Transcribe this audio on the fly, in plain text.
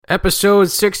Episode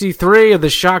 63 of the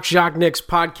Shock Jock Knicks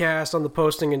podcast on the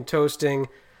Posting and Toasting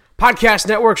Podcast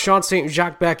Network. Sean St.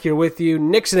 Jacques back here with you.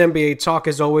 Knicks and NBA talk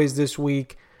as always this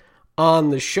week on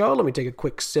the show. Let me take a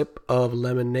quick sip of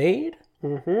lemonade.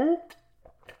 Very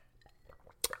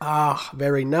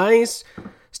nice.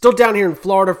 Still down here in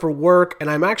Florida for work,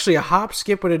 and I'm actually a hop,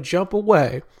 skip, and a jump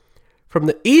away from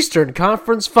the Eastern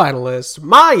Conference finalists,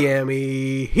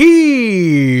 Miami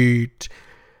Heat.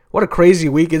 What a crazy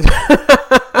week.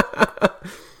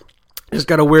 Just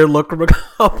got a weird look from a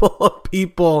couple of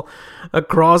people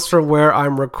across from where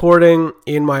I'm recording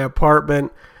in my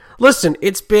apartment. Listen,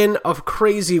 it's been a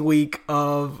crazy week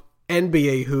of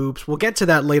NBA hoops. We'll get to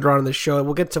that later on in the show, and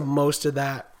we'll get to most of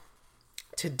that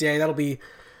today. That'll be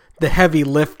the heavy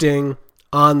lifting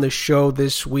on the show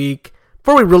this week.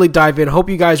 Before we really dive in, hope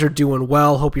you guys are doing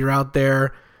well. Hope you're out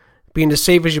there being as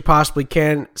safe as you possibly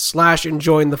can, /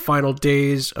 enjoying the final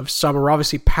days of summer. We're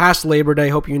obviously past Labor Day.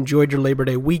 Hope you enjoyed your Labor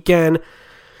Day weekend.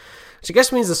 So I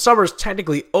guess it means the summer is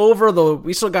technically over, though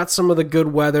we still got some of the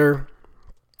good weather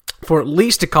for at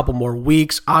least a couple more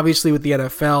weeks. Obviously, with the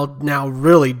NFL now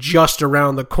really just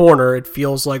around the corner, it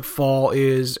feels like fall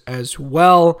is as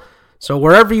well. So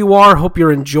wherever you are, hope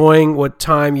you're enjoying what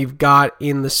time you've got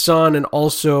in the sun and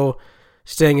also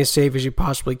staying as safe as you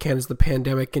possibly can as the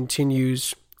pandemic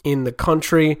continues in the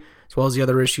country, as well as the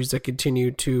other issues that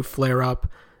continue to flare up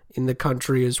in the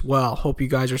country as well. Hope you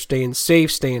guys are staying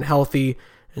safe, staying healthy,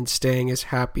 and staying as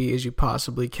happy as you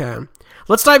possibly can.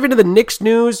 Let's dive into the Knicks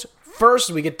news.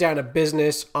 First, we get down to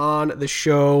business on the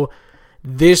show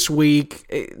this week.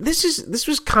 This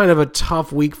was kind of a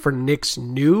tough week for Knicks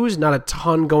news. Not a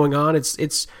ton going on.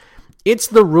 It's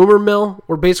the rumor mill.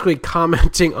 We're basically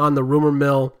commenting on the rumor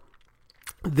mill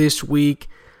this week.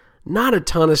 Not a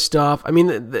ton of stuff. I mean,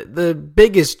 the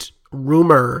biggest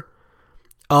rumor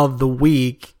of the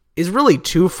week is really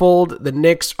twofold. The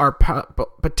Knicks are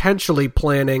potentially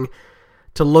planning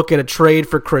to look at a trade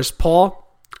for Chris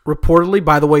Paul. Reportedly,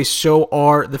 by the way, so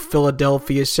are the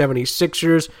Philadelphia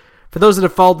 76ers. For those that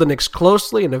have followed the Knicks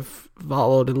closely and have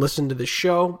followed and listened to the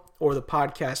show or the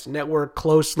podcast network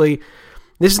closely,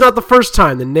 this is not the first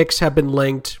time the Knicks have been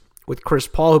linked with Chris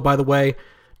Paul, who, by the way,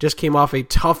 just came off a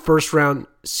tough first-round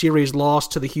series loss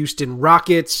to the Houston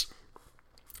Rockets,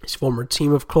 his former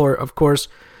team, of course.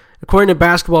 According to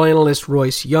basketball analyst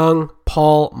Royce Young,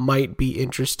 Paul might be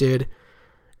interested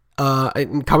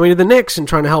in coming to the Knicks and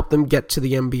trying to help them get to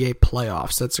the NBA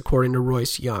playoffs. That's according to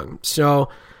Royce Young. So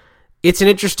it's an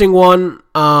interesting one.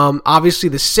 Obviously,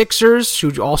 the Sixers,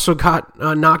 who also got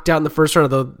knocked out in the first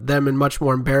round, although them in much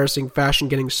more embarrassing fashion,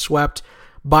 getting swept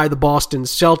by the Boston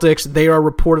Celtics. They are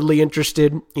reportedly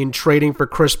interested in trading for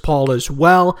Chris Paul as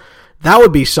well. That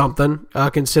would be something,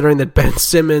 considering that Ben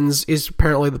Simmons is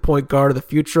apparently the point guard of the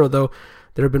future, although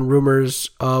there have been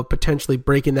rumors of potentially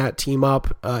breaking that team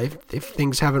up if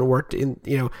things haven't worked in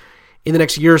the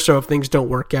next year or so, if things don't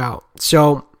work out.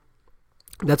 So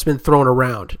that's been thrown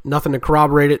around. Nothing to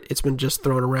corroborate it. It's been just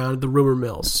thrown around the rumor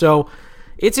mills. So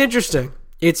it's interesting.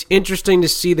 It's interesting to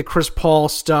see the Chris Paul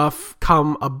stuff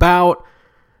come about.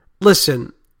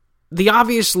 Listen, the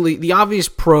obvious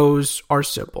pros are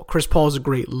simple. Chris Paul is a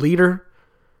great leader.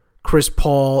 Chris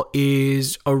Paul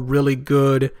is a really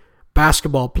good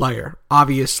basketball player,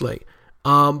 obviously.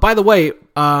 By the way,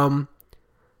 Brian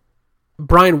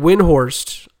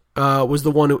Windhorst was the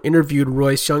one who interviewed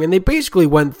Royce Young, and they basically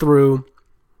went through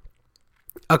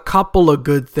a couple of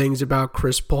good things about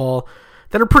Chris Paul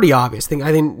that are pretty obvious.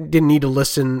 I didn't need to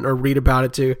listen or read about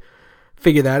it to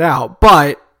figure that out,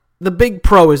 but the big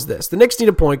pro is this. The Knicks need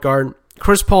a point guard.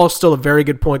 Chris Paul is still a very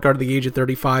good point guard at the age of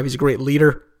 35. He's a great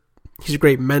leader. He's a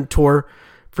great mentor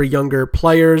for younger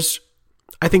players.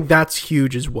 I think that's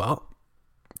huge as well.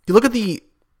 You look at the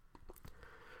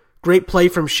great play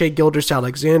from Shai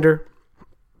Gilgeous-Alexander.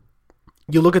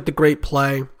 You look at the great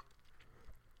play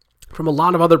from a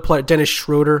lot of other players, Dennis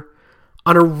Schroeder,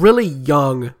 on a really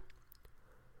young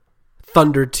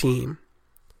Thunder team.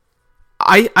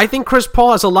 I think Chris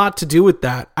Paul has a lot to do with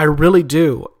that. I really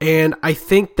do. And I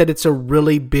think that it's a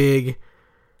really big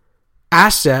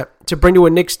asset to bring to a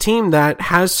Knicks team that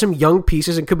has some young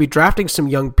pieces and could be drafting some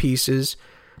young pieces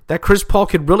that Chris Paul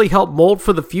could really help mold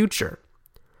for the future.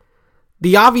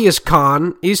 The obvious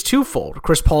con is twofold.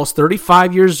 Chris Paul is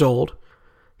 35 years old.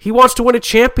 He wants to win a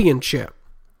championship.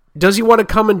 Does he want to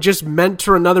come and just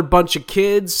mentor another bunch of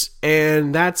kids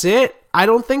and that's it? I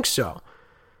don't think so.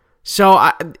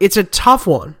 So it's a tough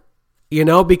one,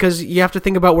 because you have to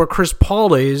think about where Chris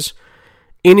Paul is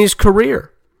in his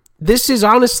career. This is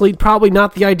honestly probably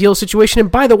not the ideal situation.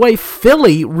 And by the way,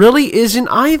 Philly really isn't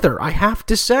either, I have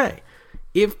to say,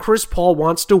 if Chris Paul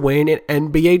wants to win an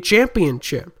NBA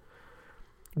championship.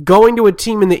 going to a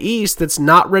team in the East that's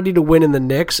not ready to win in the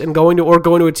Knicks and going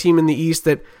to a team in the East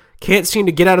that can't seem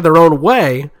to get out of their own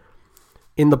way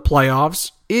in the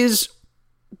playoffs is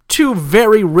two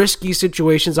very risky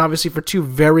situations, obviously for two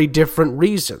very different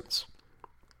reasons.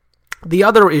 The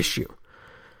other issue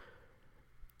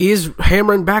is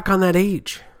hammering back on that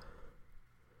age.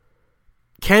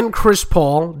 Can Chris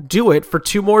Paul do it for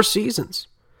 2 more seasons?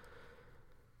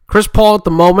 Chris Paul at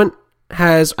the moment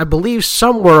has, I believe,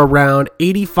 somewhere around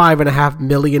 $85.5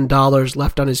 million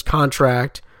left on his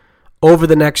contract over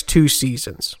the next 2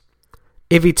 seasons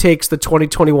if he takes the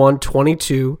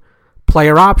 2021-22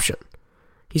 player option.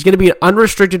 He's going to be an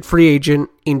unrestricted free agent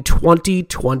in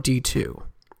 2022.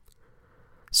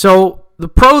 So the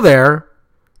pro there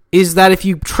is that if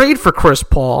you trade for Chris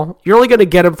Paul, you're only going to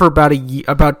get him for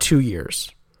about 2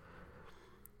 years.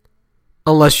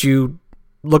 Unless you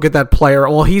look at that player.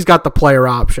 Well, he's got the player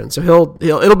option, so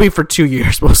it'll be for 2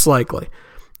 years most likely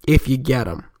if you get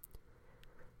him.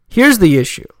 Here's the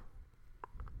issue.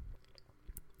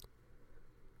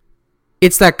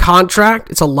 It's that contract.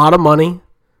 It's a lot of money.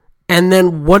 And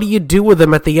then what do you do with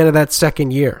him at the end of that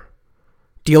second year?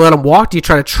 Do you let him walk? Do you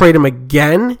try to trade him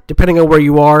again, depending on where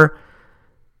you are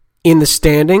in the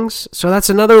standings? So that's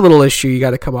another little issue you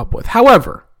got to come up with.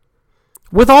 However,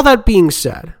 with all that being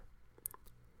said,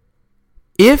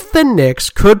 if the Knicks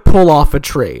could pull off a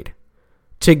trade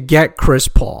to get Chris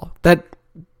Paul, that,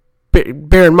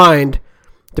 bear in mind,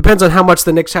 depends on how much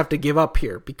the Knicks have to give up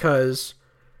here, because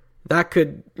that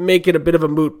could make it a bit of a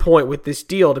moot point with this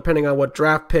deal, depending on what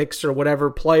draft picks or whatever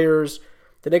players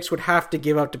the Knicks would have to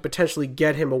give up to potentially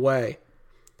get him away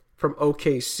from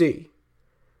OKC.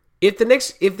 If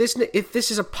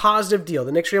this is a positive deal,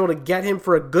 the Knicks are able to get him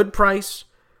for a good price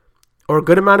or a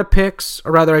good amount of picks,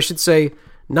 or rather I should say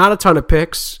not a ton of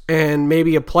picks and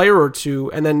maybe a player or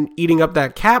two, and then eating up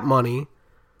that cap money,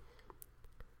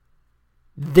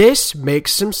 this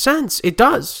makes some sense. It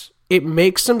does. It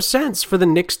makes some sense for the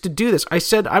Knicks to do this. I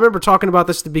remember talking about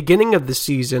this at the beginning of the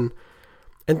season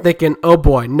and thinking, oh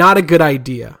boy, not a good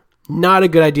idea. Not a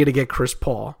good idea to get Chris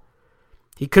Paul.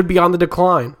 He could be on the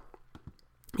decline.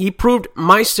 He proved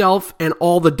myself and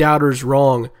all the doubters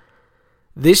wrong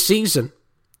this season.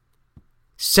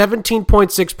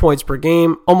 17.6 points per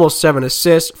game, almost 7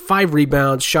 assists, 5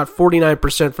 rebounds, shot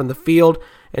 49% from the field,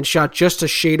 and shot just a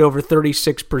shade over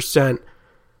 36%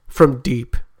 from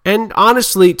deep. And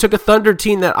honestly, took a Thunder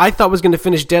team that I thought was going to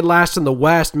finish dead last in the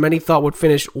West, many thought would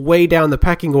finish way down the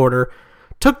pecking order,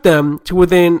 took them to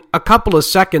within a couple of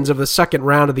seconds of the second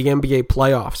round of the NBA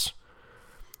playoffs.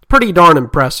 Pretty darn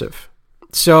impressive.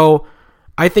 So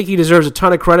I think he deserves a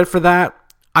ton of credit for that.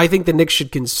 I think the Knicks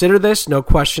should consider this, no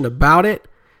question about it.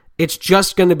 It's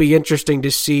just going to be interesting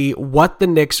to see what the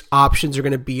Knicks' options are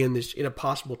going to be in a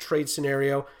possible trade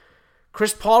scenario.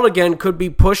 Chris Paul, again, could be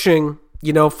pushing,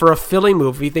 for a Philly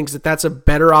move. He thinks that that's a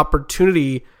better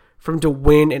opportunity for him to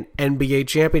win an NBA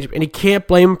championship, and he can't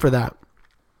blame him for that.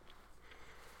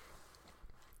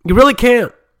 You really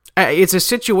can't. It's a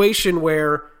situation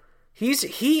where he's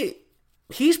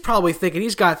probably thinking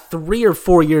he's got 3 or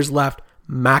 4 years left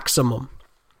maximum.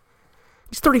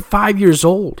 He's 35 years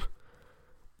old.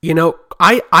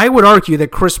 I would argue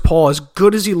that Chris Paul, as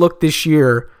good as he looked this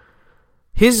year,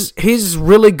 his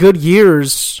really good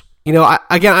years,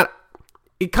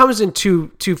 it comes in two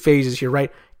phases here,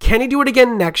 right? Can he do it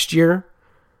again next year?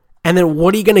 And then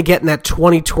what are you going to get in that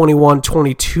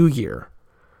 2021-22 year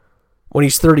when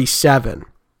he's 37?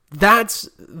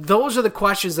 Those are the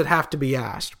questions that have to be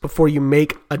asked before you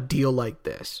make a deal like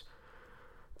this.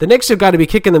 The Knicks have got to be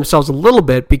kicking themselves a little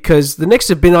bit because the Knicks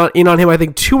have been in on him, I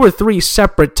think, 2 or 3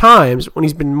 separate times when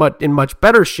he's been in much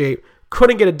better shape,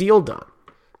 couldn't get a deal done.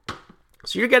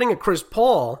 So you're getting a Chris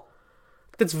Paul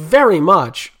that's very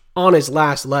much on his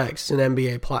last legs as an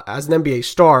NBA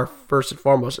star, first and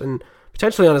foremost, and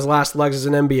potentially on his last legs as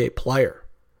an NBA player.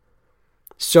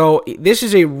 So this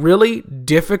is a really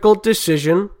difficult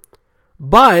decision,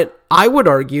 but I would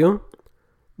argue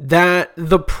that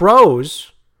the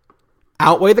pros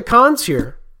outweigh the cons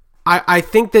here. I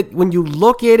think that when you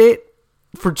look at it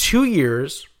for 2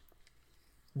 years,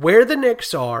 where the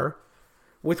Knicks are,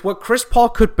 with what Chris Paul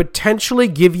could potentially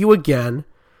give you again,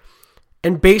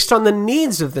 and based on the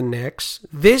needs of the Knicks,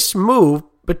 this move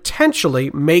potentially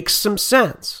makes some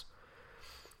sense.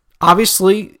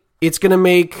 Obviously, it's going to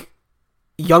make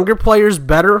younger players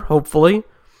better, hopefully.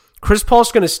 Chris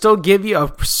Paul's going to still give you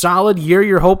a solid year,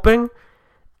 you're hoping,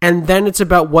 and then it's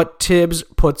about what Tibbs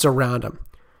puts around him.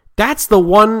 That's the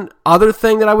one other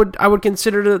thing that I would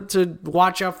consider to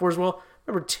watch out for as well.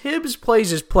 Remember, Tibbs plays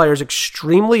his players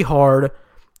extremely hard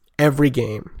every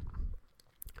game.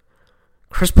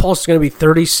 Chris Paul's going to be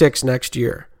 36 next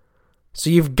year. So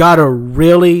you've got to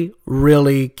really,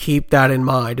 really keep that in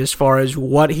mind as far as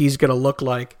what he's going to look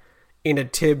like in a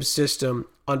Tibbs system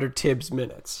under Tibbs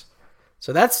minutes.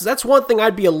 So that's one thing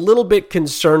I'd be a little bit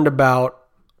concerned about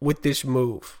with this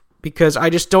move, because I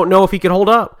just don't know if he can hold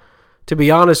up, to be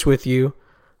honest with you.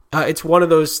 It's one of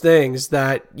those things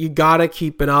that you got to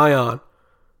keep an eye on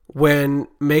when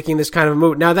making this kind of a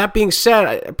move. Now, that being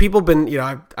said, people have been,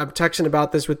 I'm texting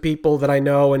about this with people that I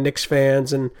know and Knicks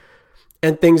fans and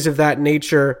things of that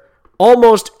nature.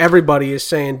 Almost everybody is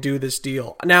saying do this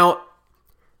deal. Now,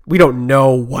 we don't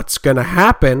know what's going to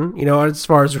happen, as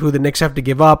far as who the Knicks have to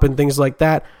give up and things like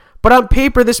that. But on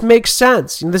paper, this makes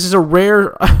sense. This is a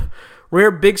rare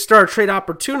big star trade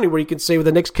opportunity where you could say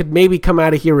the Knicks could maybe come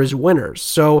out of here as winners.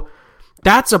 So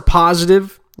that's a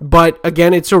positive. But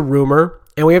again, it's a rumor,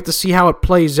 and we have to see how it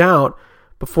plays out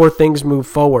before things move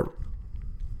forward.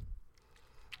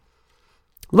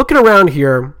 Looking around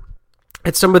here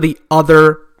at some of the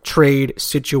other trade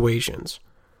situations.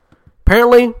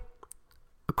 Apparently,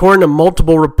 according to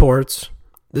multiple reports,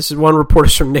 this is one report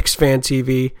is from Knicks Fan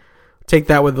TV. Take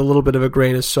that with a little bit of a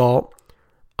grain of salt.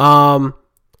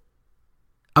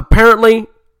 Apparently,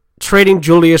 trading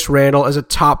Julius Randle is a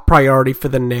top priority for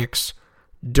the Knicks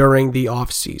during the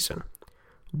offseason.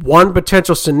 One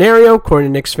potential scenario, according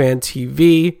to Knicks Fan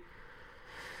TV,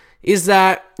 is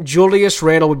that Julius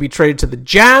Randle would be traded to the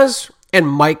Jazz and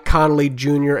Mike Conley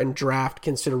Jr. and draft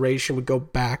consideration would go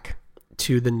back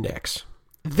to the Knicks.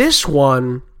 This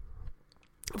one,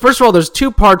 first of all, there's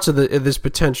two parts of this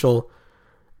potential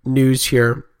news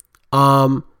here.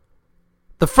 The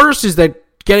first is that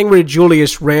getting rid of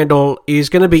Julius Randle is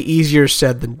going to be easier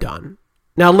said than done.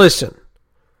 Now listen,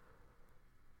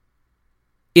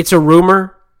 it's a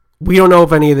rumor. We don't know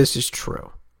if any of this is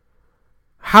true.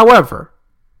 However,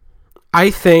 I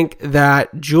think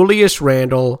that Julius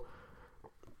Randle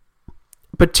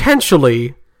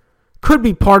potentially could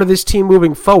be part of this team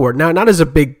moving forward. Now, not as a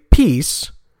big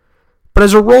piece, but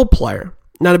as a role player.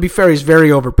 Now, to be fair, he's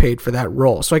very overpaid for that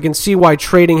role. So I can see why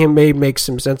trading him may make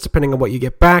some sense depending on what you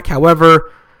get back.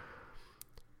 However,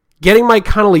 getting Mike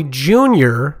Conley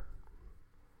Jr.,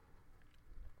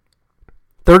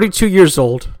 32 years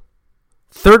old,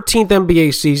 13th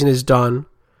NBA season is done.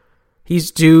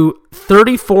 He's due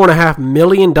 $34.5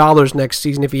 million next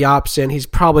season. If he opts in, he's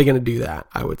probably going to do that,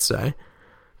 I would say.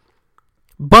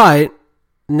 But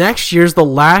next year's the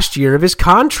last year of his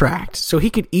contract, so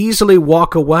he could easily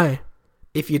walk away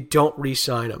if you don't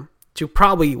re-sign him. So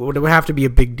probably would have to be a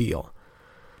big deal.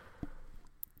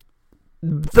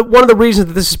 One of the reasons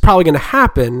that this is probably going to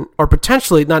happen, or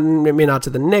potentially, maybe not to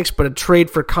the Knicks, but a trade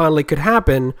for Conley could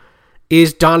happen,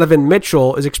 is Donovan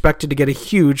Mitchell is expected to get a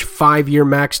huge 5-year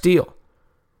max deal.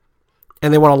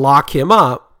 And they want to lock him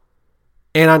up.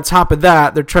 And on top of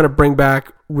that, they're trying to bring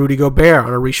back Rudy Gobert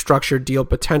on a restructured deal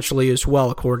potentially as well,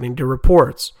 according to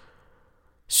reports.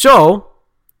 So,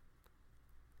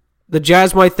 the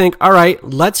Jazz might think, all right,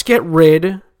 let's get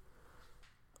rid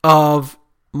of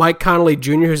Mike Conley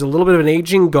Jr., who's a little bit of an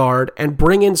aging guard, and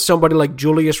bring in somebody like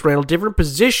Julius Randle, different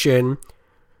position,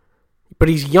 but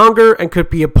he's younger and could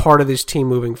be a part of this team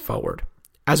moving forward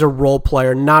as a role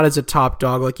player, not as a top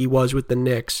dog like he was with the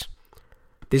Knicks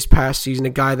this past season, a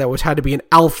guy that had to be an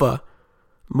alpha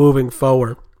moving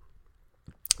forward.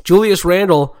 Julius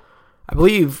Randle, I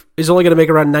believe, is only going to make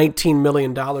around $19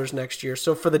 million next year.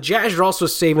 So for the Jazz, you're also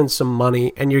saving some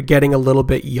money, and you're getting a little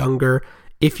bit younger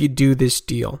if you do this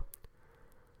deal.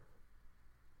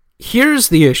 Here's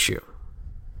the issue.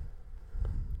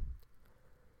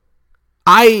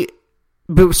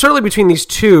 Certainly between these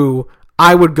two,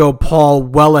 I would go Paul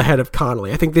well ahead of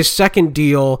Conley. I think this second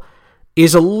deal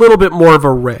is a little bit more of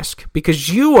a risk because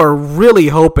you are really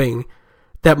hoping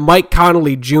that Mike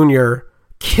Conley Jr.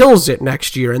 kills it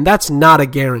next year, and that's not a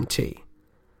guarantee.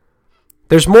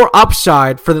 There's more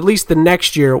upside for at least the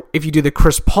next year if you do the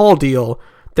Chris Paul deal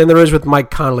than there is with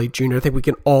Mike Conley Jr. I think we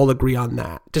can all agree on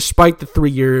that, despite the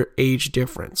 3-year age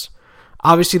difference.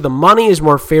 Obviously, the money is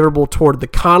more favorable toward the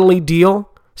Conley deal,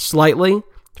 slightly,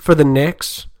 for the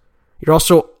Knicks. You're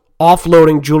also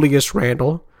offloading Julius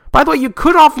Randle. By the way, you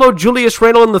could offload Julius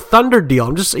Randle in the Thunder deal.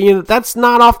 I'm just saying that's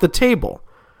not off the table.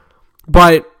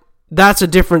 But that's a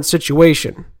different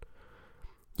situation.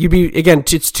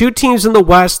 It's two teams in the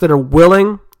West that are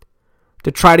willing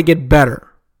to try to get better.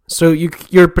 So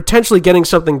you're potentially getting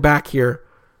something back here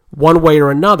one way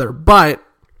or another. But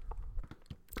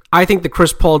I think the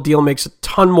Chris Paul deal makes a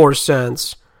ton more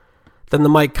sense than the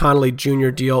Mike Conley Jr.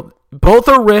 deal. Both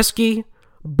are risky.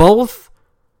 Both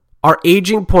are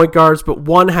aging point guards, but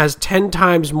one has 10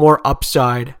 times more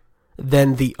upside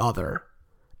than the other.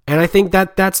 And I think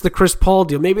that's the Chris Paul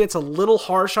deal. Maybe it's a little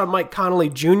harsh on Mike Conley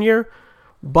Jr.,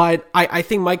 but I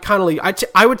think Mike Conley,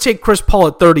 I would take Chris Paul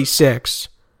at 36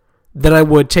 than I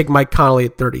would take Mike Conley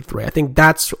at 33. I think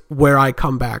that's where I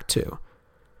come back to.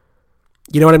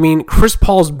 You know what I mean? Chris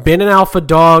Paul's been an alpha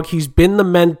dog. He's been the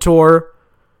mentor.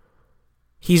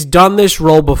 He's done this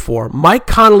role before. Mike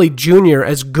Conley Jr.,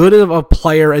 as good of a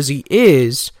player as he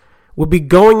is, would be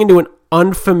going into an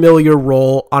unfamiliar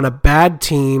role on a bad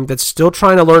team that's still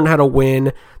trying to learn how to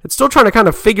win, that's still trying to kind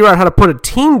of figure out how to put a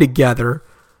team together.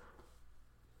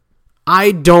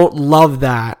 I don't love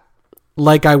that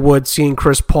like I would seeing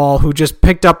Chris Paul, who just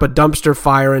picked up a dumpster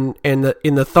fire in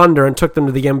the Thunder and took them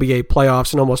to the NBA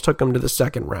playoffs and almost took them to the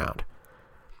second round.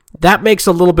 That makes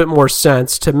a little bit more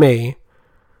sense to me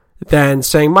than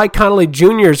saying Mike Conley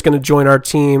Jr. is going to join our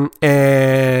team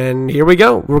and here we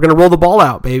go. We're going to roll the ball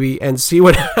out, baby, and see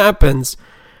what happens.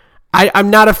 I'm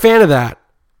not a fan of that.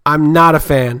 I'm not a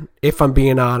fan, if I'm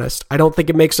being honest. I don't think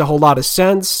it makes a whole lot of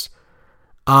sense.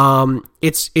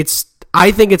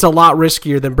 I think it's a lot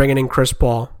riskier than bringing in Chris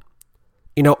Paul.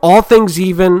 You know, all things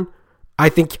even, I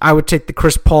think I would take the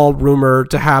Chris Paul rumor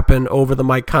to happen over the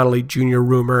Mike Conley Jr.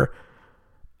 rumor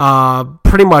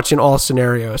pretty much in all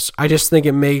scenarios. I just think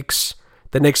it makes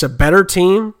the Knicks a better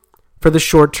team for the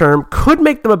short term, could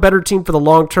make them a better team for the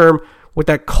long term with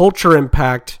that culture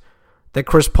impact that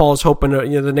Chris Paul is hoping,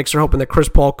 the Knicks are hoping that Chris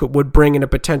Paul would bring in a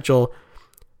potential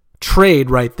trade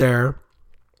right there.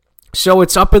 So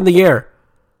it's up in the air.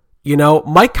 You know,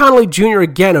 Mike Conley Jr.,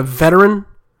 again, a veteran,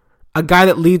 a guy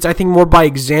that leads, I think, more by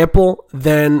example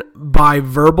than by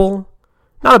verbal.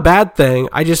 Not a bad thing.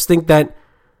 I just think that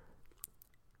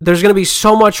there's going to be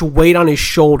so much weight on his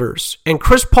shoulders. And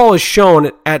Chris Paul has shown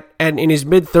in his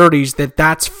mid-30s that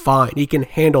that's fine. He can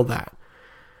handle that.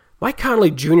 Mike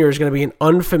Conley Jr. is going to be in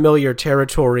unfamiliar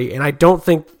territory, and I don't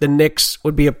think the Knicks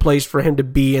would be a place for him to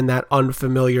be in that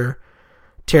unfamiliar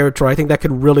territory. I think that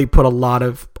could really put a lot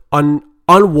of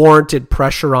unwarranted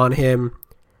pressure on him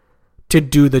to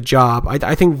do the job.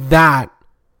 I think that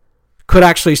could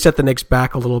actually set the Knicks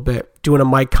back a little bit, doing a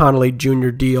Mike Conley Jr.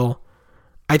 deal.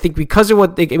 I think because of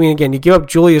again, you give up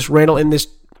Julius Randle in this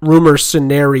rumor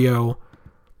scenario,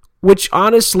 which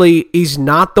honestly is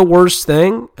not the worst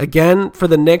thing. Again, for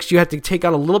the Knicks, you have to take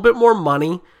on a little bit more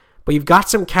money, but you've got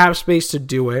some cap space to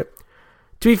do it.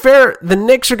 To be fair, the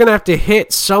Knicks are going to have to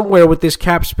hit somewhere with this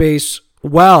cap space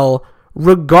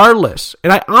regardless.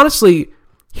 And I honestly,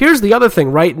 here's the other thing,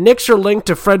 right? Knicks are linked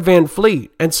to Fred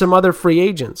VanVleet and some other free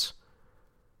agents.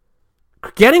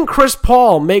 Getting Chris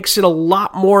Paul makes it a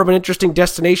lot more of an interesting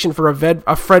destination for a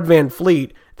Fred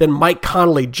VanVleet than Mike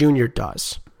Conley Jr.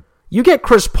 does. You get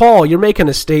Chris Paul, you're making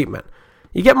a statement.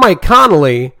 You get Mike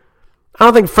Conley, I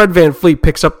don't think Fred VanVleet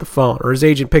picks up the phone or his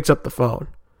agent picks up the phone.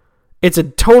 It's a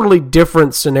totally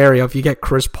different scenario if you get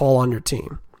Chris Paul on your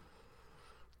team.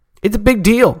 It's a big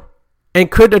deal and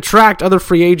could attract other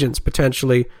free agents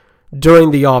potentially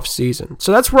during the offseason.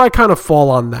 So that's where I kind of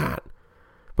fall on that.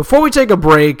 Before we take a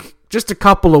break, just a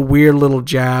couple of weird little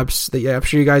jabs that I'm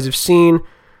sure you guys have seen.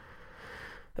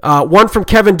 One from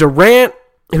Kevin Durant,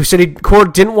 who said he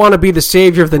didn't want to be the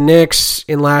savior of the Knicks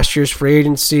in last year's free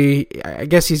agency. I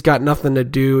guess he's got nothing to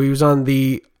do. He was on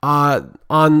the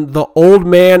Old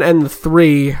Man and the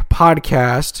Three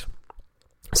podcast.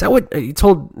 Is that what he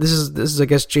told? This is I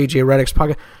guess JJ Redick's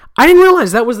podcast. I didn't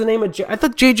realize that was the name of. I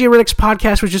thought JJ Redick's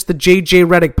podcast was just the JJ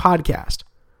Redick podcast.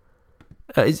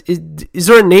 Is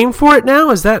there a name for it now?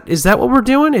 Is that what we're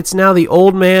doing? It's now the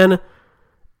Old Man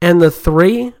and the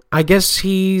Three. I guess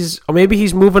maybe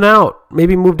he's moving out.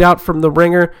 Maybe moved out from the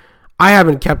Ringer. I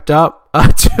haven't kept up,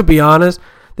 to be honest.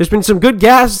 There's been some good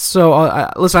guests. So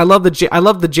listen, I love the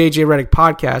JJ Redick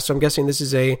podcast. So I'm guessing this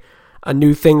is a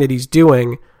new thing that he's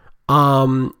doing.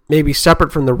 Maybe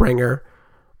separate from the Ringer,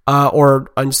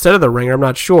 or instead of the Ringer. I'm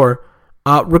not sure.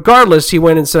 Regardless, he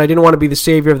went and said, I didn't want to be the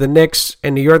savior of the Knicks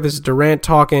in New York. This is Durant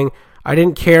talking. I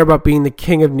didn't care about being the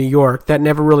king of New York. That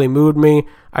never really moved me.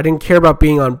 I didn't care about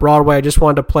being on Broadway. I just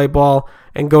wanted to play ball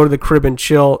and go to the crib and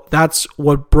chill. That's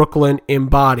what Brooklyn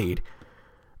embodied.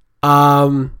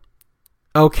 Okay.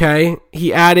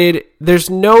 He added, there's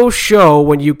no show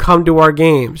when you come to our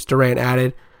games, Durant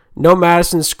added. No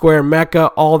Madison Square Mecca,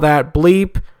 all that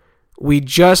bleep. We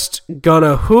just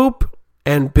gonna hoop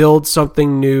and build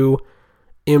something new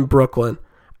in Brooklyn.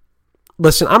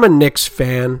 Listen, I'm a Knicks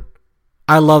fan.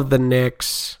 I love the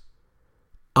Knicks.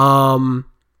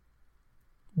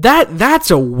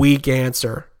 That's a weak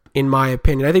answer, in my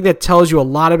opinion. I think that tells you a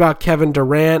lot about Kevin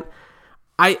Durant.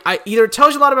 I either it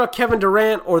tells you a lot about Kevin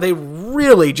Durant or they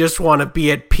really just want to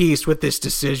be at peace with this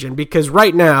decision, because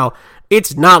right now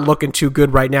it's not looking too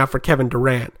good right now for Kevin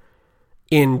Durant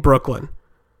in Brooklyn.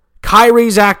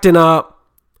 Kyrie's acting up.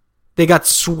 They got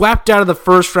swept out of the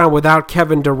first round without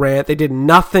Kevin Durant. They did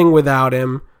nothing without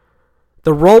him.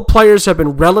 The role players have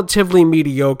been relatively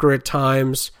mediocre at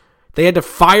times. They had to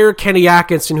fire Kenny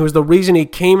Atkinson, who was the reason he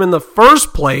came in the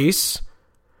first place.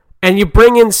 And you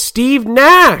bring in Steve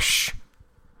Nash,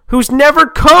 who's never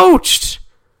coached.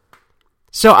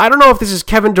 So I don't know if this is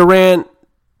Kevin Durant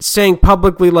saying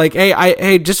publicly, like,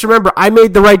 hey, just remember, I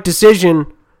made the right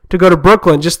decision to go to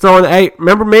Brooklyn. Just throwing, hey,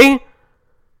 remember me?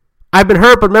 I've been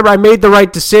hurt, but remember, I made the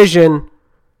right decision.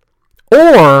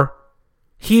 Or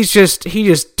he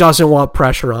just doesn't want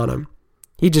pressure on him.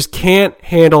 He just can't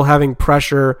handle having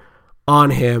pressure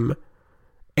on him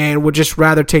and would just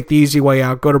rather take the easy way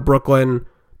out, go to Brooklyn,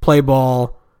 play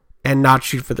ball, and not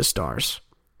shoot for the stars.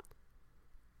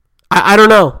 I don't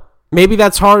know. Maybe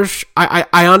that's harsh. I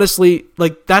honestly,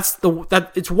 like,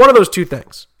 it's one of those two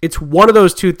things. It's one of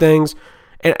those two things.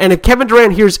 And if Kevin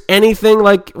Durant hears anything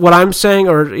like what I'm saying,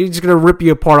 or he's going to rip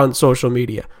you apart on social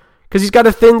media because he's got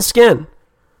a thin skin.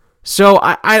 So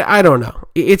I don't know.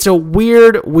 It's a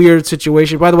weird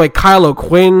situation. By the way, Kyle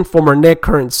O'Quinn, former Knick,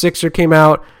 current Sixer, came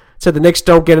out, said the Knicks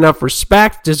don't get enough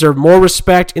respect, deserve more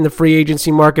respect in the free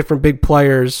agency market from big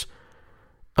players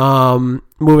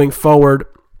moving forward.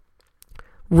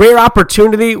 Rare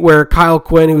opportunity where Kyle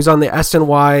Quinn, who's on the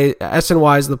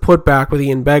SNY's The Putback with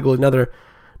Ian Begley, another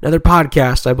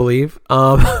podcast, I believe.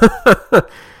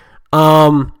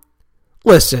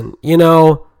 Listen,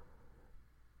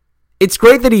 it's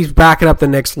great that he's backing up the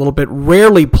Knicks a little bit.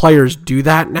 Rarely players do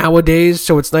that nowadays,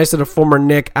 so it's nice that a former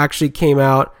Knick actually came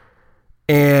out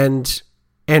and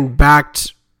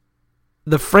backed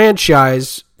the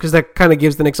franchise, because that kind of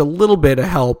gives the Knicks a little bit of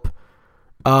help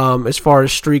as far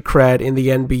as street cred in the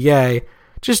NBA.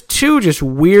 Two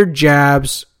weird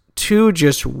jabs, two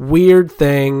weird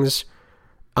things.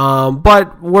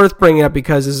 But worth bringing up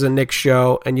because this is a Knicks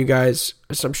show, and you guys,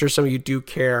 I'm sure some of you do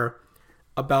care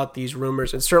about these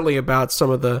rumors, and certainly about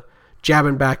some of the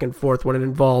jabbing back and forth when it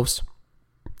involves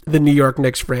the New York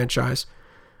Knicks franchise.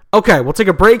 Okay, we'll take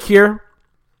a break here.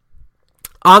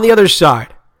 On the other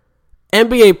side,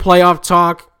 NBA playoff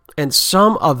talk and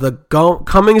some of the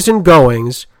comings and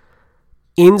goings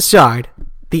inside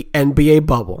the NBA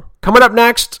bubble. Coming up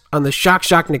next on the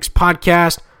Shock Knicks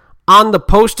podcast, on the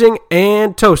Posting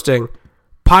and Toasting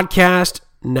Podcast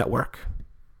Network.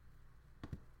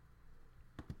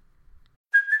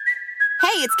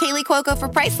 Hey, it's Kaylee Cuoco for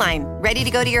Priceline. Ready to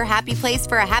go to your happy place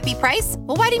for a happy price?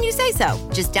 Well, why didn't you say so?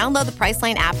 Just download the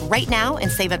Priceline app right now and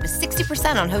save up to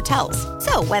 60% on hotels.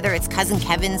 So whether it's Cousin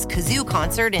Kevin's Kazoo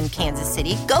Concert in Kansas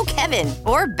City, go Kevin,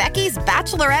 or Becky's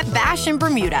Bachelorette Bash in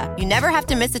Bermuda, you never have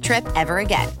to miss a trip ever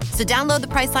again. So download the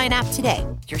Priceline app today.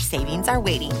 Your savings are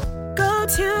waiting. Go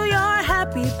to your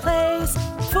happy place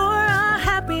for a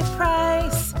happy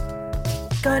price.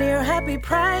 Go to your happy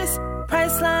price,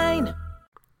 Priceline.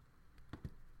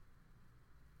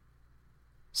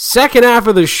 Second half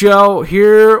of the show,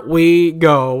 here we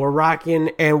go. We're rocking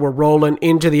and we're rolling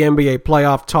into the NBA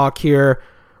playoff talk here.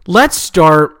 Let's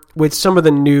start with some of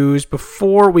the news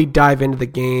before we dive into the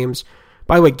games.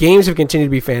 By the way, games have continued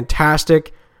to be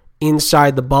fantastic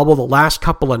inside the bubble. The last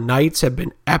couple of nights have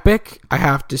been epic, I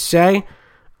have to say.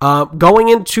 Going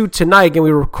into tonight, and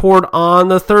we record on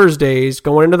the Thursdays,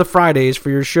 going into the Fridays for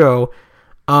your show,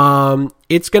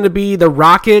 it's going to be the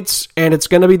Rockets and it's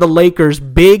going to be the Lakers.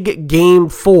 Big game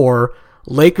 4.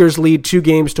 Lakers lead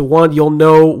 2-1. You'll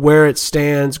know where it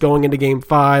stands going into game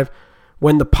 5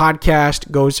 when the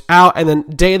podcast goes out. And then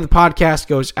day of the podcast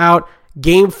goes out,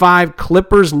 game 5,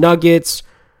 Clippers Nuggets.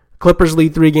 Clippers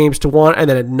lead 3-1. And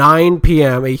then at 9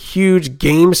 p.m., a huge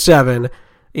game 7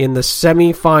 in the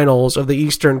semifinals of the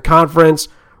Eastern Conference.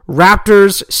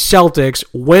 Raptors Celtics.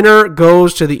 Winner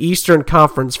goes to the Eastern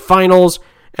Conference Finals,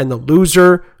 and the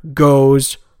loser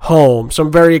goes home. So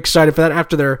I'm very excited for that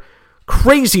after their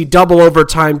crazy double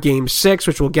overtime game 6,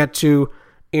 which we'll get to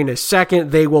in a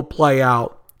second. They will play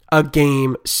out a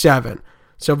game 7.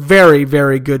 So very,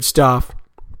 very good stuff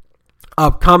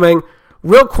upcoming.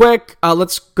 Real quick,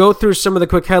 let's go through some of the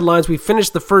quick headlines. We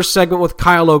finished the first segment with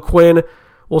Kyle O'Quinn.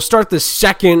 We'll start the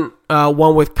second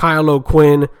one with Kyle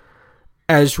O'Quinn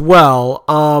as well.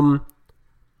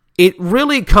 It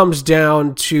really comes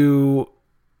down to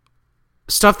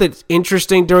stuff that's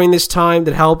interesting during this time,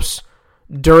 that helps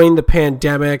during the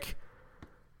pandemic.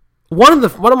 One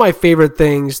of my favorite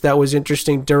things that was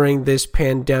interesting during this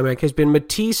pandemic has been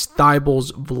Matisse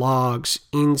Thybulle's vlogs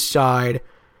inside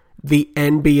the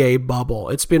NBA bubble.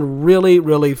 It's been really,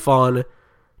 really fun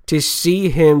to see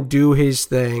him do his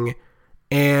thing.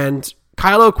 And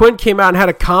Kyle O'Quinn came out and had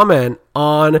a comment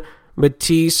on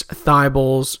Matisse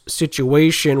Thybulle's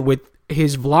situation with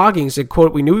his vlogging. He said,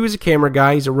 quote, "We knew he was a camera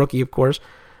guy. He's a rookie, of course.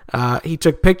 He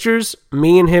took pictures.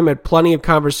 Me and him had plenty of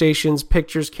conversations,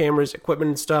 pictures, cameras, equipment,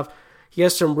 and stuff. He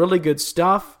has some really good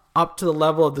stuff up to the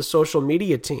level of the social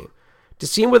media team. To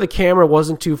see him with a camera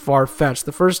wasn't too far-fetched.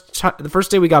 The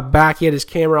first day we got back, he had his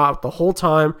camera out the whole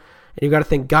time. And you got to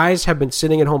think, guys have been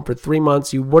sitting at home for 3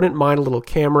 months. You wouldn't mind a little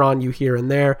camera on you here and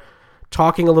there.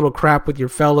 Talking a little crap with your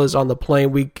fellas on the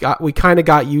plane. We kind of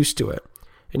got used to it.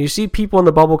 And you see people in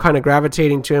the bubble kind of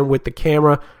gravitating to him with the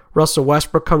camera. Russell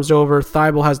Westbrook comes over.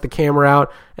 Thibault has the camera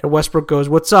out. And Westbrook goes,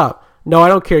 'What's up?' 'No, I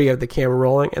don't care you have the camera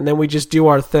rolling.' And then we just do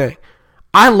our thing."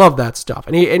 I love that stuff.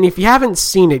 And if you haven't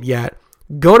seen it yet,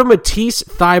 go to Matisse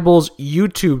Thybulle's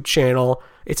YouTube channel.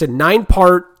 It's a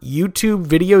 9-part YouTube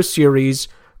video series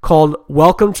called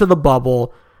Welcome to the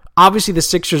Bubble. Obviously, the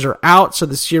Sixers are out, so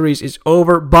the series is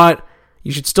over, but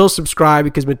you should still subscribe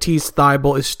because Matisse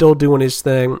Thybulle is still doing his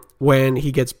thing when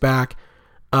he gets back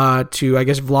to, I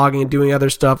guess, vlogging and doing other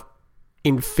stuff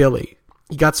in Philly.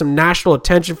 He got some national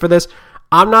attention for this.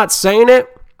 I'm not saying it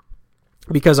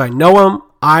because I know him.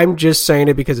 I'm just saying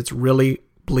it because it's really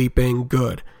bleeping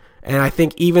good. And I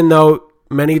think even though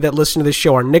many that listen to this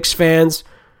show are Knicks fans,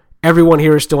 everyone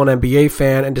here is still an NBA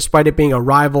fan, and despite it being a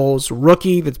Rivals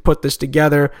rookie that's put this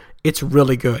together, it's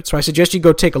really good. So I suggest you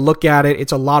go take a look at it.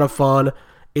 It's a lot of fun.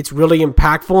 It's really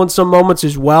impactful in some moments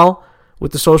as well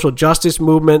with the social justice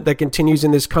movement that continues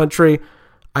in this country.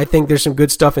 I think there's some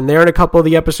good stuff in there in a couple of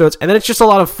the episodes, and then it's just a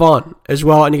lot of fun as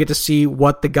well, and you get to see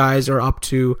what the guys are up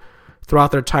to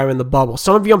throughout their time in the bubble.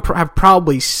 Some of you have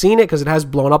probably seen it because it has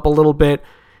blown up a little bit.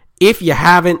 If you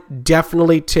haven't,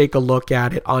 definitely take a look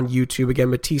at it on YouTube.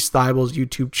 Again, Matisse Thybulle's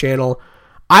YouTube channel.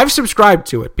 I've subscribed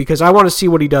to it because I want to see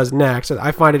what he does next.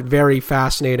 I find it very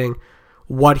fascinating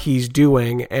what he's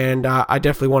doing, and I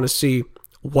definitely want to see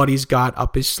what he's got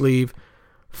up his sleeve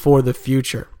for the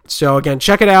future. So again,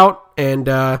 check it out, and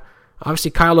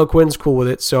obviously Kyle O'Quinn's cool with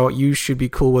it, so you should be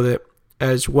cool with it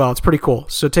as well. It's pretty cool.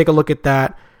 So take a look at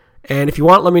that, and if you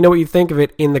want, let me know what you think of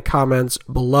it in the comments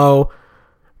below.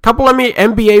 Couple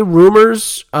NBA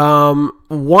rumors.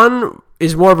 One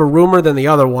is more of a rumor than the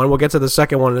other one. We'll get to the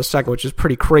second one in a second, which is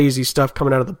pretty crazy stuff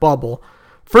coming out of the bubble.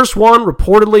 First one,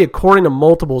 reportedly, according to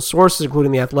multiple sources,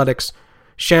 including The Athletic's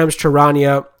Shams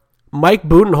Charania, Mike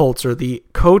Budenholzer, the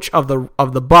coach of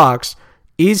the Bucks,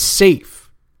 is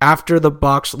safe after the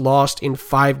Bucks lost in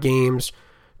 5 games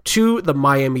to the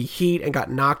Miami Heat and got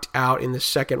knocked out in the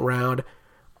second round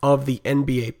of the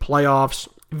NBA playoffs.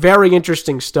 Very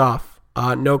interesting stuff.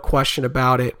 No question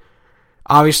about it.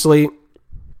 Obviously,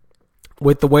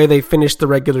 with the way they finished the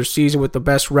regular season with the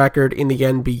best record in the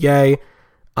NBA,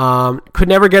 could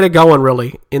never get it going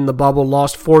really in the bubble.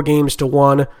 Lost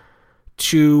 4-1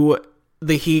 to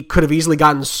the Heat. Could have easily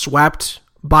gotten swept,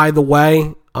 by the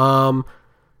way.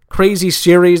 Crazy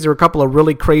series. There were a couple of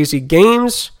really crazy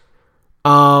games.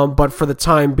 But for the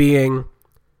time being,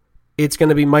 it's going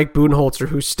to be Mike Budenholzer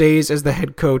who stays as the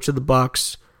head coach of the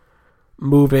Bucks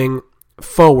moving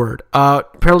forward.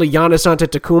 Apparently Giannis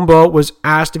Antetokounmpo was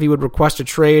asked if he would request a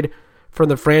trade from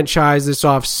the franchise this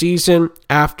offseason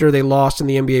after they lost in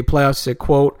the NBA playoffs. He said,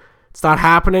 quote, "It's not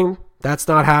happening. That's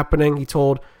not happening," he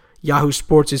told Yahoo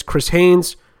Sports' Chris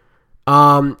Haynes.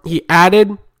 He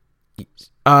added,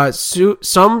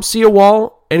 "Some see a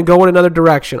wall and go in another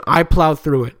direction. I plow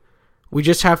through it. We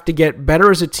just have to get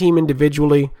better as a team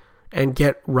individually and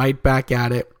get right back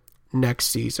at it next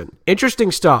season."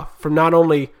 Interesting stuff from not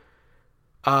only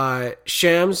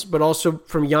Shams, but also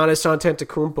from Giannis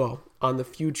Antetokounmpo on the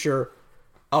future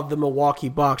of the Milwaukee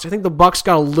Bucks. I think the Bucks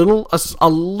got a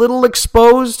little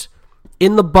exposed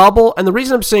in the bubble, and the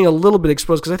reason I'm saying a little bit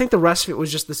exposed because I think the rest of it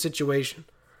was just the situation.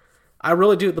 I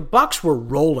really do. The Bucks were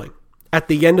rolling at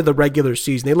the end of the regular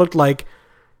season. They looked like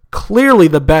clearly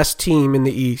the best team in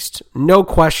the East, no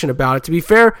question about it. To be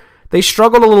fair, they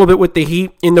struggled a little bit with the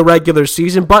Heat in the regular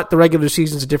season, but the regular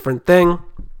season's a different thing.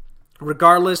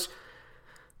 Regardless,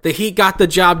 the Heat got the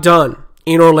job done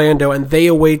in Orlando, and they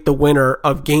await the winner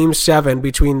of Game 7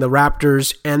 between the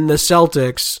Raptors and the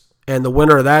Celtics, and the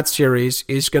winner of that series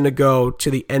is going to go to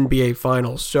the NBA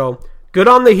Finals. So, good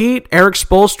on the Heat. Eric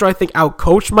Spoelstra, I think,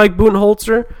 outcoached Mike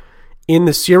Budenholzer in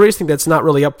the series. I think that's not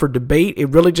really up for debate. It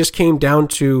really just came down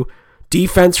to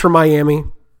defense for Miami,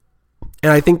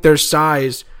 and I think their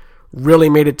size really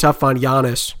made it tough on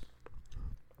Giannis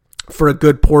for a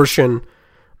good portion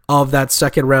of that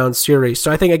second round series.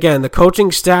 So I think, again, the coaching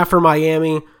staff for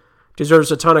Miami deserves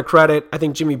a ton of credit. I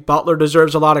think Jimmy Butler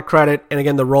deserves a lot of credit. And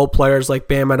again, the role players like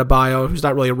Bam Adebayo, who's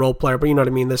not really a role player, but you know what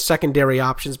I mean, the secondary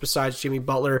options besides Jimmy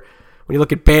Butler. When you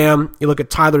look at Bam, you look at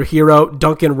Tyler Hero,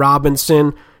 Duncan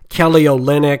Robinson, Kelly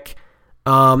Olynyk.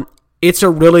 It's a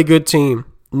really good team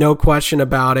No question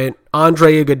about it.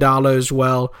 Andre Iguodala as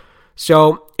well.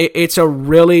 So it's a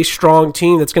really strong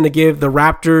team that's going to give the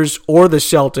Raptors or the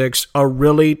Celtics a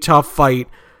really tough fight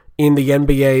in the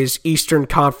NBA's Eastern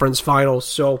Conference Finals.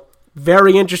 So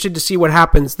very interested to see what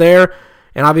happens there.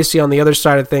 And obviously on the other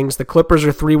side of things, the Clippers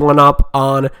are 3-1 up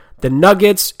on the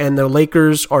Nuggets, and the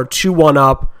Lakers are 2-1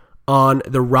 up on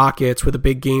the Rockets with a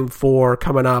big Game 4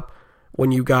 coming up.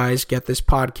 When you guys get this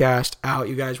podcast out,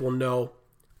 you guys will know.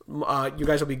 You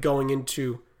guys will be going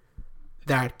into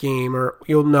that game, or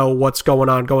you'll know what's going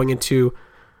on going into,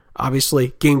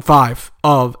 obviously, Game 5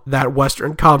 of that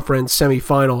Western Conference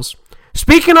semifinals.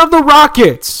 Speaking of the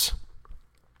Rockets,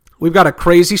 we've got a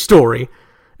crazy story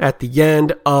at the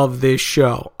end of this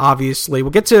show. Obviously,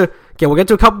 we'll get to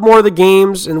a couple more of the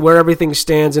games and where everything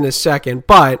stands in a second,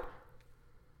 but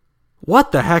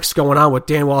what the heck's going on with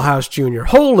Danuel House Jr.?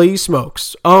 Holy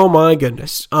smokes. Oh my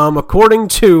goodness. According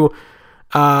to,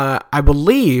 I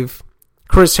believe,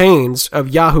 Chris Haynes of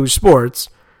Yahoo Sports,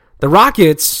 the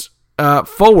Rockets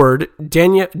forward,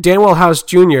 Danuel House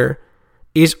Jr.,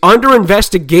 is under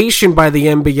investigation by the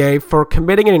NBA for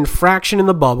committing an infraction in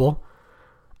the bubble.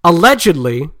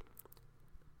 Allegedly,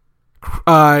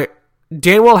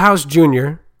 Danuel House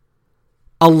Jr.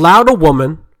 allowed a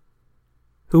woman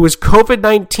who was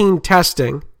COVID-19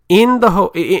 testing in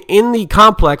the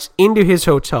complex into his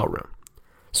hotel room.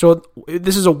 So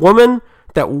this is a woman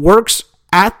that works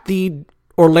at the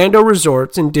Orlando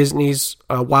Resorts in Disney's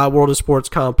Wild World of Sports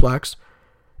complex,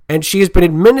 and she has been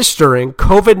administering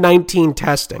COVID-19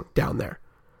 testing down there.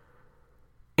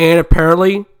 And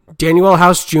apparently, Danuel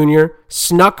House Jr.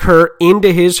 snuck her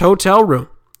into his hotel room.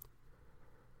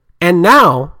 And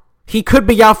now, he could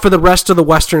be out for the rest of the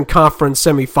Western Conference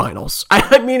semifinals.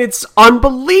 I mean, it's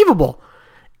unbelievable.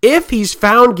 If he's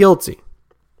found guilty,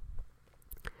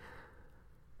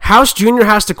 House Jr.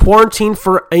 has to quarantine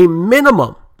for a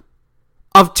minimum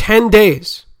of 10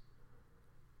 days.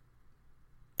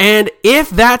 And if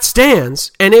that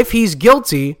stands, and if he's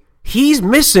guilty, he's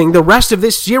missing the rest of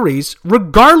this series,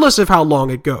 regardless of how long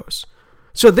it goes.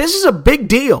 So this is a big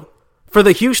deal for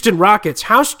the Houston Rockets.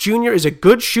 House Jr. is a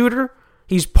good shooter.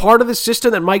 He's part of the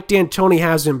system that Mike D'Antoni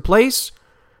has in place.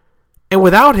 And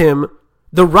without him,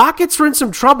 the Rockets are in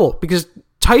some trouble because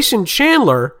Tyson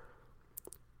Chandler,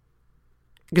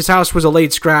 because House was a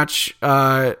late scratch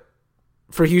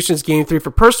for Houston's Game 3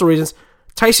 for personal reasons,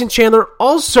 Tyson Chandler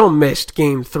also missed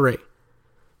Game 3.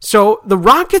 So the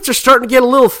Rockets are starting to get a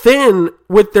little thin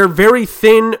with their very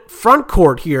thin front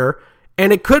court here,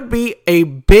 and it could be a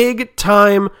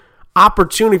big-time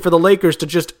opportunity for the Lakers to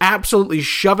just absolutely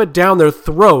shove it down their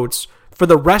throats for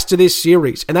the rest of this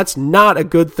series, and that's not a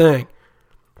good thing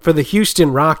for the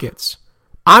Houston Rockets.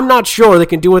 I'm not sure they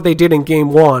can do what they did in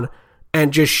Game 1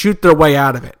 and just shoot their way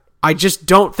out of it. I just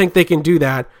don't think they can do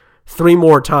that 3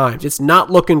 more times. It's not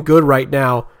looking good right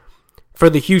now for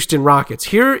the Houston Rockets.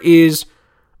 Here is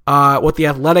what The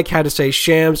Athletic had to say,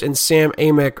 Shams and Sam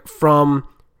Amick from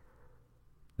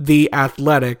The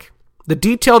Athletic. The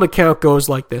detailed account goes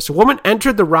like this. A woman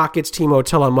entered the Rockets team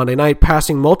hotel on Monday night,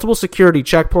 passing multiple security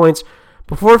checkpoints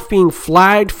before being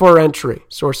flagged for entry,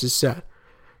 sources said.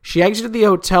 She exited the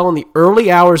hotel in the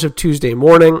early hours of Tuesday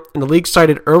morning, and the league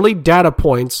cited early data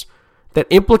points that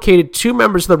implicated 2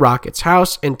 members of the Rockets,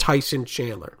 House and Tyson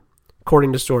Chandler,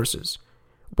 according to sources.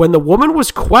 When the woman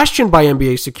was questioned by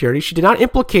NBA security, she did not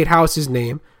implicate House's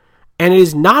name, and it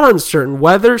is not uncertain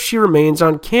whether she remains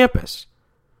on campus.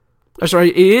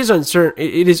 It is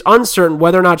uncertain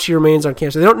whether or not she remains on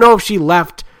campus. They don't know if she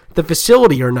left the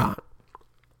facility or not.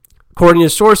 According to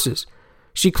sources,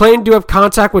 she claimed to have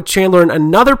contact with Chandler and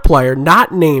another player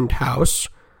not named House,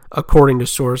 according to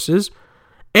sources.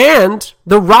 And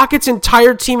the Rockets'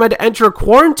 entire team had to enter a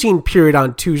quarantine period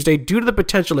on Tuesday due to the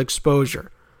potential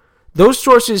exposure. Those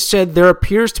sources said there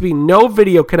appears to be no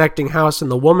video connecting House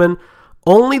and the woman,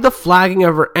 only the flagging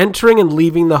of her entering and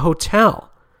leaving the hotel,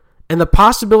 and the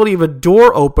possibility of a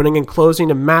door opening and closing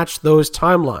to match those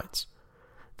timelines.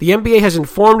 The NBA has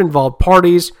informed involved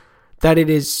parties that it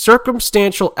is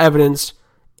circumstantial evidence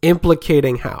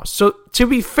implicating House. So, to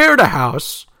be fair to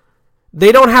House,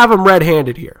 they don't have him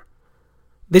red-handed here.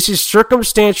 This is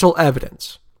circumstantial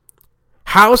evidence.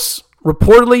 House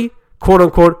reportedly,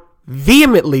 quote-unquote,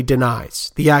 vehemently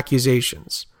denies the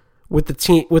accusations with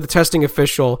the testing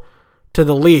official to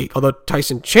the league, although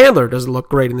Tyson Chandler doesn't look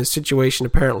great in this situation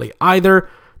apparently either.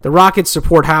 The Rockets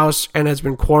support House and has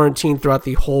been quarantined throughout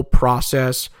the whole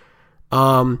process.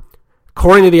 According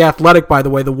to The Athletic, by the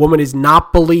way, the woman is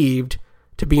not believed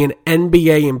to be an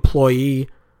NBA employee.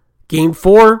 Game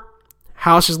 4,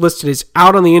 House is listed as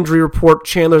out on the injury report.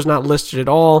 Chandler's not listed at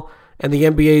all, and the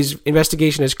NBA's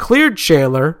investigation has cleared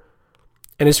Chandler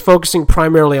and is focusing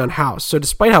primarily on House. So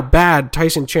despite how bad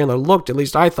Tyson Chandler looked, at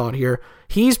least I thought here,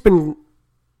 he's been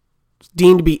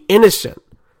deemed to be innocent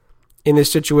in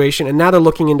this situation, and now they're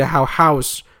looking into how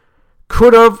House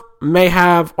could have, may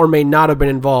have, or may not have been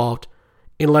involved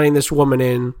in letting this woman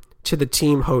in to the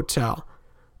team hotel.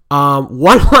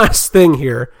 One last thing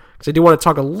here, because I do want to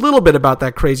talk a little bit about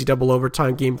that crazy double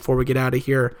overtime game before we get out of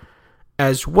here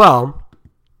as well.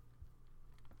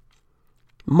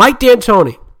 Mike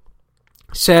D'Antoni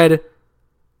said,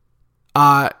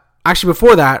 actually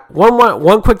before that,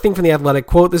 one quick thing from The Athletic,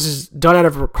 quote, "This is done out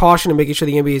of precaution and making sure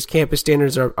the NBA's campus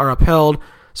standards are upheld."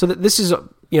 So that this is,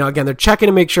 again, they're checking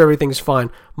to make sure everything's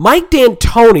fine. Mike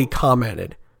D'Antoni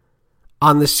commented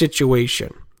on the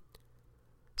situation.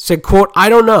 Said, quote, "I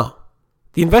don't know.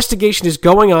 The investigation is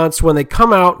going on, so when they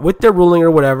come out with their ruling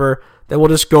or whatever, then we'll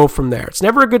just go from there. It's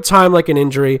never a good time like an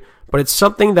injury, but it's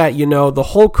something that, the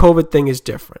whole COVID thing is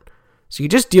different. So you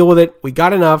just deal with it. We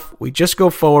got enough. We just go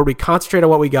forward. We concentrate on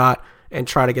what we got and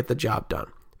try to get the job done."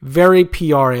 Very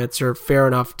PR answer. Fair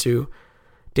enough to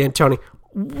D'Antoni.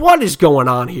 What is going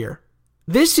on here?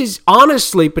 This is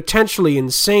honestly potentially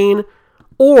insane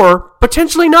or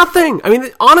potentially nothing. I mean,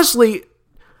 honestly,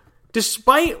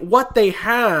 despite what they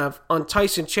have on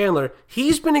Tyson Chandler,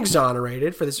 he's been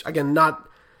exonerated for this. Again,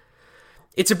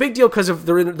 it's a big deal because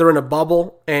they're in a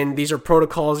bubble and these are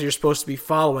protocols you're supposed to be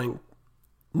following.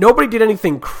 Nobody did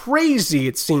anything crazy,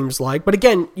 it seems like. But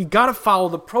again, you got to follow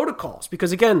the protocols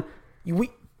because, again,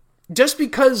 just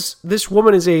because this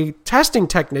woman is a testing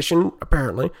technician,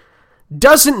 apparently,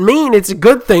 doesn't mean it's a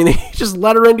good thing that you just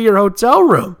let her into your hotel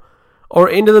room or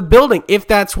into the building if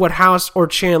that's what House or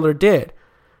Chandler did.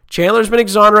 Chandler's been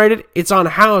exonerated. It's on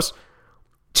House.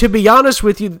 To be honest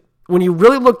with you, when you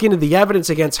really look into the evidence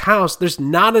against House, there's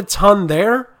not a ton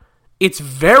there. It's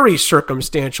very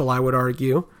circumstantial, I would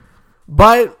argue.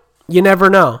 But you never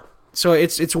know. So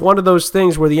it's one of those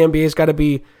things where the NBA's got to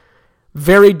be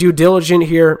very due diligent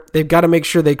here. They've got to make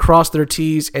sure they cross their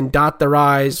T's and dot their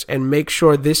I's and make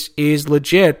sure this is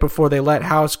legit before they let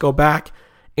House go back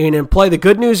in and play. The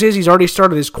good news is he's already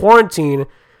started his quarantine.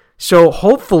 So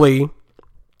hopefully,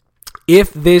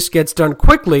 if this gets done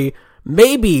quickly,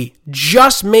 maybe,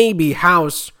 just maybe,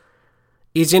 House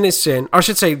is innocent. Or I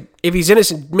should say, if he's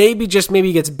innocent, maybe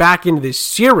he gets back into this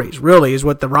series, really, is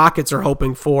what the Rockets are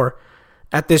hoping for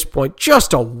at this point.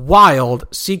 Just a wild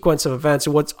sequence of events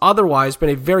in what's otherwise been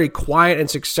a very quiet and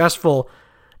successful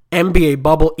NBA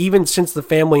bubble, even since the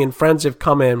family and friends have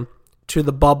come in to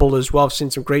the bubble as well. I've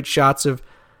seen some great shots of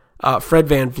Fred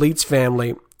VanVleet's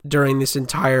family during this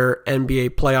entire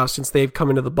NBA playoffs since they've come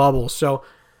into the bubble. So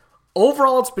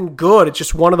overall, it's been good. It's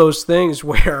just one of those things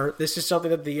where this is something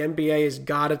that the NBA has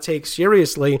got to take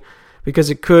seriously because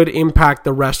it could impact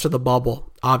the rest of the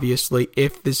bubble, obviously,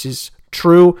 if this is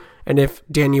true and if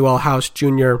Danuel House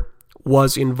Jr.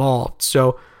 was involved.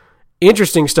 So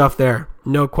interesting stuff there.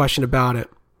 No question about it.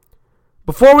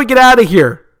 Before we get out of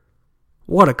here,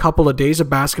 what a couple of days of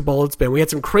basketball it's been. We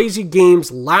had some crazy games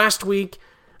last week.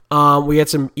 We had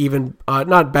some even,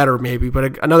 not better maybe,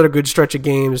 but another good stretch of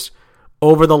games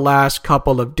over the last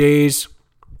couple of days.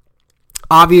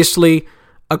 Obviously,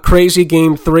 a crazy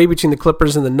game 3 between the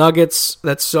Clippers and the Nuggets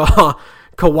that saw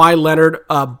Kawhi Leonard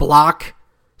block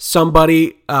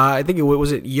somebody, I think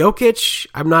was it Jokic?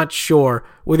 I'm not sure,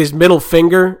 with his middle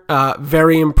finger.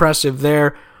 Very impressive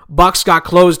there. Bucks got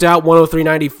closed out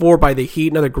 103-94 by the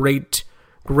Heat. Another great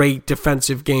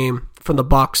defensive game from the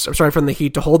Bucks. From the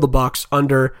Heat to hold the Bucks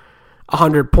under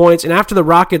 100 points. And after the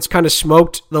Rockets kind of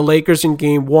smoked the Lakers in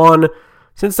game 1,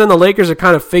 since then the Lakers have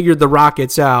kind of figured the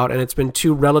Rockets out, and it's been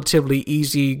 2 relatively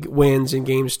easy wins in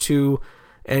games 2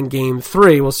 and game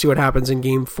 3. We'll see what happens in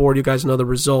game 4. You guys know the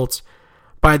results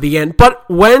by the end. But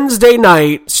Wednesday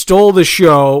night stole the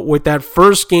show with that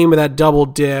first game of that double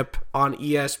dip on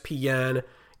ESPN.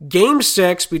 Game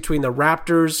 6 between the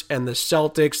Raptors and the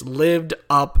Celtics lived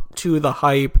up to the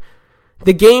hype.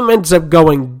 The game ends up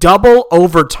going double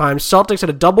overtime. Celtics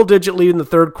had a double-digit lead in the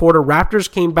third quarter.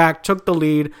 Raptors came back, took the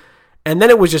lead, and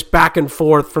then it was just back and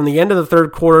forth from the end of the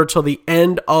third quarter till the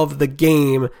end of the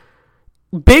game.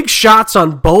 Big shots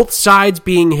on both sides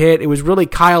being hit. It was really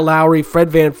Kyle Lowry, Fred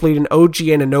VanVleet, and OG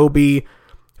Anunoby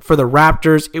for the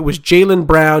Raptors. It was Jaylen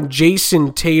Brown,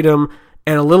 Jason Tatum,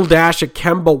 and a little dash of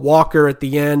Kemba Walker at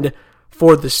the end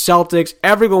for the Celtics.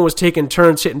 Everyone was taking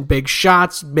turns hitting big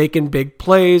shots, making big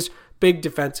plays, big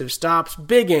defensive stops,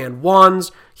 big and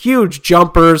ones, huge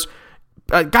jumpers.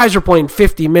 Guys are playing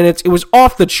 50 minutes. It was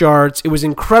off the charts. It was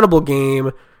an incredible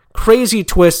game. Crazy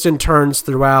twists and turns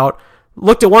throughout.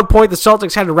 Looked at one point, the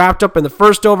Celtics had it wrapped up in the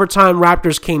first overtime.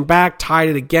 Raptors came back, tied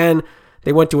it again.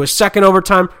 They went to a second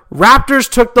overtime. Raptors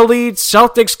took the lead.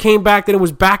 Celtics came back. Then it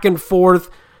was back and forth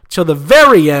till the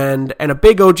very end. And a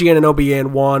big OG Anunoby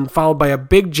and one, followed by a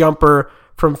big jumper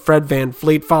from Fred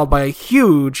VanVleet, followed by a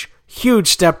huge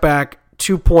step back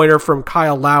two-pointer from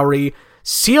Kyle Lowry.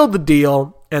 Sealed the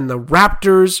deal, and the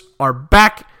Raptors are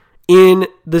back in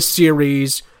the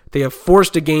series. They have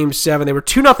forced a Game 7. They were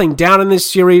 2-0 down in this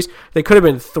series. They could have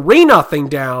been 3-0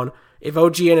 down if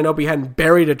OG Anunoby hadn't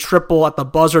buried a triple at the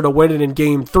buzzer to win it in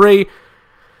Game 3.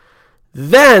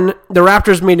 Then the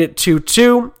Raptors made it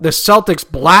 2-2. The Celtics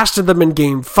blasted them in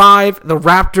Game 5. The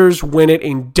Raptors win it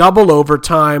in double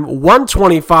overtime,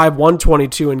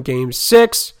 125-122 in Game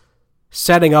 6,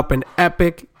 setting up an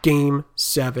epic Game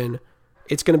 7.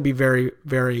 It's going to be very,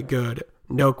 very good.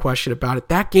 No question about it.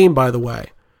 That game, by the way,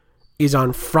 is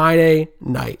on Friday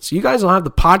night. So you guys will have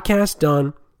the podcast done.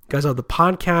 You guys will have the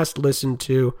podcast listened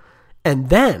to. And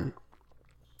then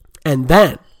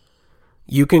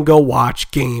you can go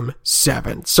watch Game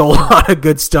 7. So a lot of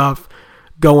good stuff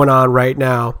going on right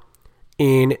now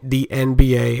in the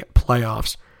NBA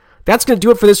playoffs. That's going to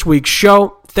do it for this week's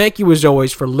show. Thank you, as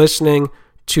always, for listening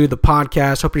to the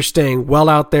podcast. Hope you're staying well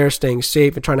out there, staying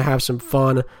safe, and trying to have some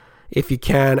fun if you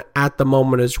can at the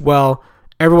moment as well.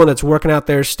 Everyone that's working out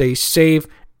there, stay safe.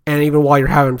 And even while you're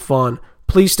having fun,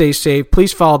 please stay safe.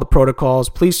 Please follow the protocols.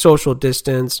 Please social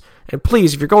distance. And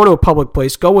please, if you're going to a public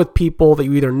place, go with people that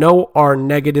you either know are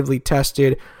negatively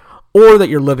tested or that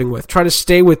you're living with. Try to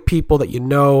stay with people that you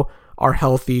know are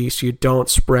healthy so you don't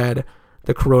spread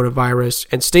the coronavirus.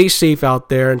 And stay safe out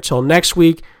there. Until next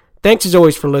week, thanks as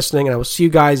always for listening. And I will see you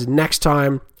guys next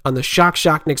time on the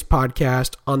Shock Knicks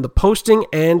podcast on the Posting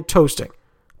and Toasting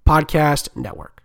Podcast Network.